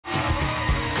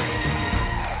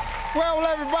Well,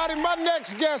 everybody, my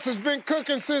next guest has been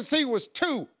cooking since he was 2.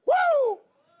 Woo!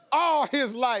 All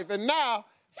his life. And now,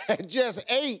 at just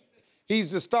 8,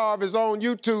 he's the star of his own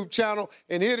YouTube channel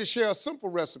and here to share a simple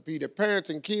recipe that parents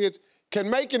and kids can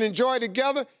make and enjoy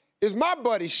together is my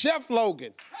buddy, Chef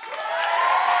Logan.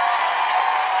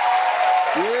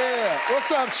 Yeah.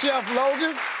 What's up, Chef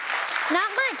Logan?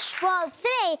 Not much. Well,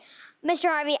 today, Mr.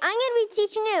 Harvey, I'm going to be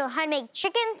teaching you how to make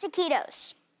chicken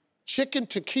taquitos. Chicken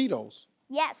taquitos?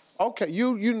 Yes. Okay,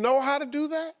 you know how to do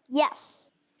that?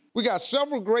 Yes. We got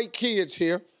several great kids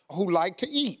here who like to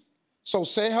eat. So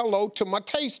say hello to my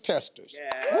taste testers.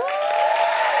 Yeah.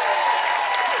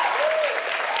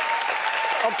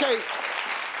 Okay,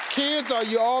 kids, are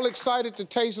you all excited to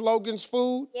taste Logan's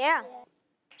food? Yeah.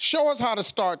 Show us how to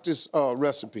start this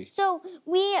recipe. So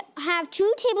we have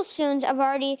 2 tablespoons of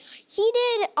already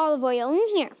heated olive oil in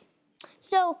here.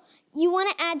 So you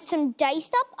want to add some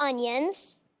diced up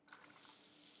onions.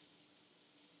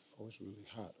 Oh, it's really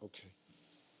hot, okay.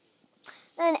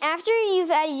 Then after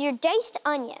you've added your diced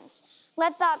onions,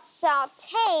 let that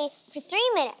saute for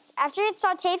 3 minutes. After it's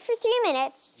sauteed for 3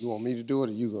 minutes... You want me to do it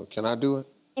or you go? Can I do it?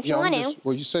 If you want to.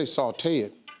 Well, you say saute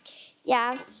it.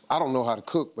 Yeah. I don't know how to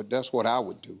cook, but that's what I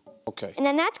would do. Okay. And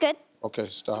then that's good. Okay,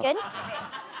 stop. That's good.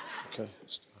 Okay,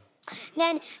 stop.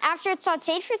 Then after it's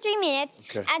sauteed for 3 minutes,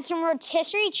 add some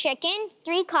rotisserie chicken,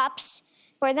 3 cups.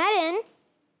 Pour that in.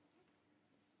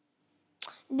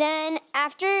 Then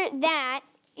after that,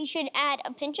 you should add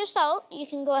a pinch of salt. You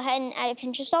can go ahead and add a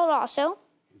pinch of salt also.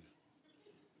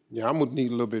 Yeah, I'm gonna need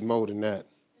a little bit more than that.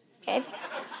 Okay.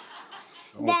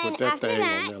 I'm gonna put that thing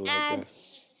on there like add that.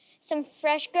 some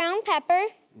fresh ground pepper.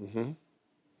 Mm-hmm.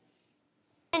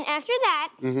 And after that,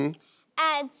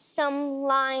 add some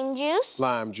lime juice.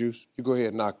 Lime juice. You go ahead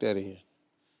and knock that in.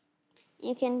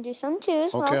 You can do some too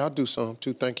as well. Okay, I'll do some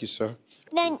too. Thank you, sir.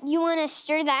 Then you want to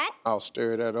stir that. I'll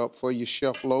stir that up for you,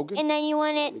 Chef Logan. And then you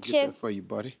want it Let me get that for you,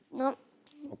 buddy. Nope.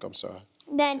 Okay, I'm sorry.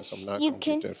 Then Guess I'm not you gonna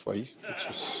can... get that for you.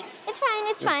 It's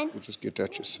fine, it's fine. You just get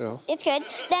that yourself. It's good.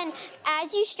 Then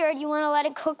as you stir it, you want to let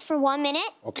it cook for 1 minute.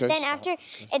 Okay. Then after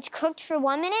it's cooked for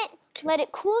 1 minute, let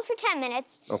it cool for 10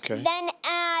 minutes. Okay. Then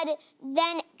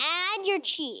add your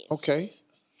cheese. Okay.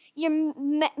 Your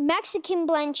Mexican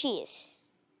blend cheese.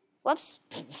 Whoops.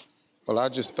 Well, I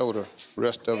just throw the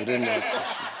rest of it in there.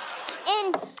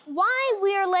 And why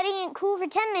we are letting it cool for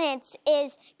 10 minutes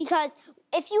is because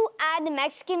if you add the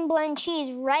Mexican blend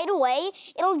cheese right away,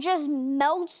 it'll just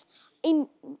melt and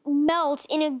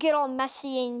it'll get all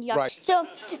messy and yucky. Right. So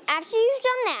after you've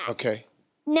done that, okay.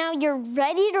 Now you're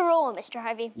ready to roll, Mr.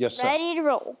 Harvey. Yes, sir. Ready to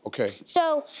roll. Okay.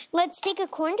 So let's take a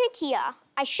corn tortilla.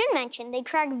 I should mention, they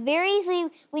crack very easily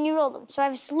when you roll them, so I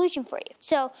have a solution for you.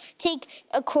 So take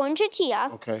a corn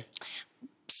tortilla. Okay.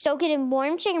 Soak it in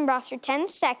warm chicken broth for 10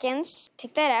 seconds.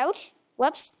 Take that out.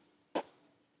 Whoops.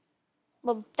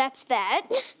 Well, that's that.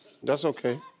 That's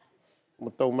okay. I'm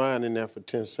gonna throw mine in there for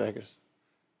 10 seconds.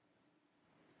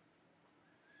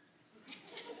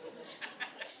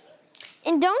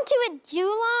 And don't do it too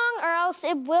long or else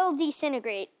it will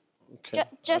disintegrate. Okay.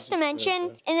 Just to mention.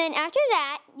 And then after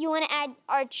that, you want to add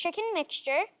our chicken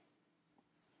mixture.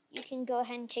 You can go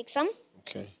ahead and take some.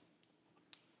 Okay.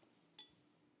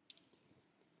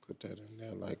 Put that in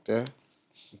there like that.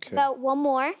 Okay. About 1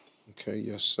 more. Okay,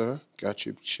 yes, sir. Got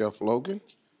you, Chef Logan.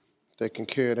 Taking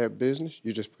care of that business.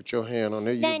 You just put your hand on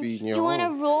there. You'll be eating your own. Then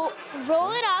you want to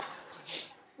roll it up.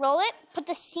 Roll it. Put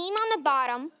the seam on the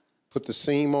bottom. Put the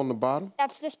seam on the bottom?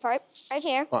 That's this part, right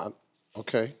here.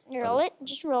 Okay. You roll it.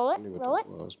 Just roll it. I knew what roll that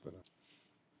was, but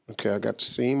okay, I got the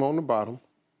seam on the bottom.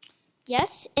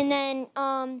 Yes, and then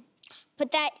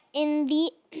put that in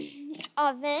the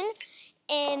oven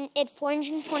at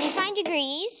 425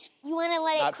 degrees. You want to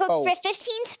let it cook for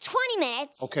 15 to 20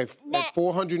 minutes. Okay, at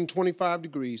 425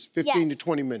 degrees, 15 to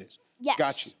 20 minutes. Yes.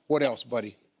 Got you. What else,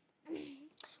 buddy?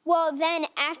 Well, then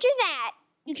after that,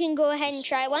 you can go ahead and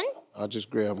try one. I'll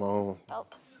just grab my own. Oh.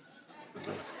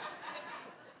 Okay.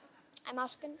 I'm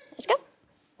also gonna. Let's go.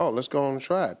 Oh, let's go on and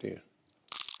try it then.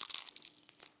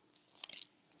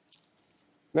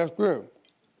 That's good.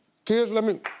 Kids, let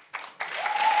me.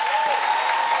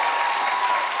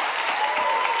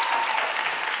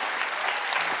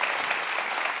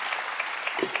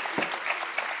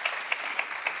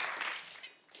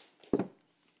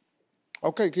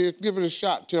 Okay, kids, give it a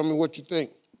shot. Tell me what you think.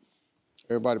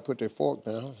 Everybody put their fork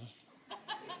down.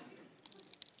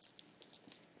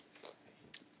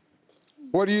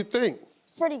 What do you think?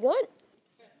 Pretty good.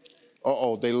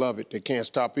 Uh-oh, they love it. They can't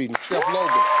stop eating. Chef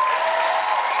Logan.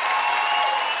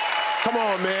 Come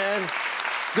on, man.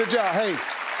 Good job. Hey,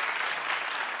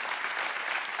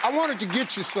 I wanted to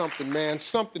get you something, man,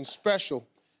 something special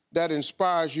that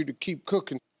inspires you to keep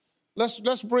cooking.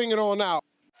 Let's bring it on out.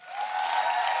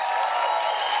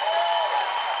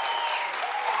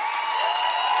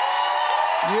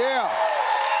 Yeah.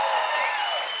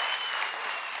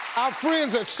 Our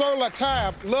friends at Sur La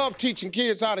Table love teaching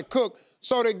kids how to cook,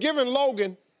 so they're giving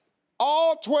Logan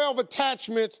all 12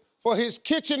 attachments for his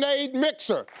KitchenAid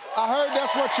mixer. I heard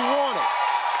that's what you wanted.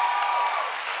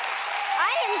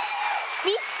 I am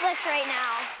speechless right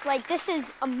now. Like, this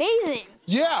is amazing.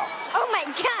 Yeah. Oh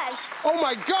my gosh. Oh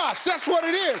my gosh, that's what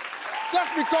it is.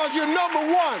 That's because you're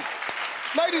 #1.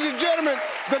 Ladies and gentlemen,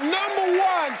 the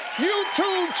 #1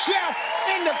 YouTube chef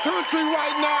in the country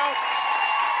right now.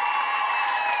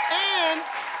 And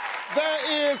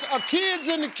there is a Kids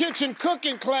in the Kitchen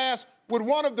cooking class with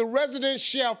one of the resident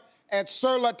chefs at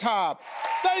Sur La Table.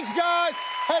 Thanks, guys.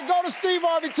 Hey, go to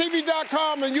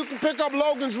SteveHarveyTV.com and you can pick up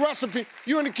Logan's recipe.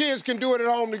 You and the kids can do it at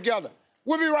home together.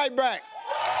 We'll be right back.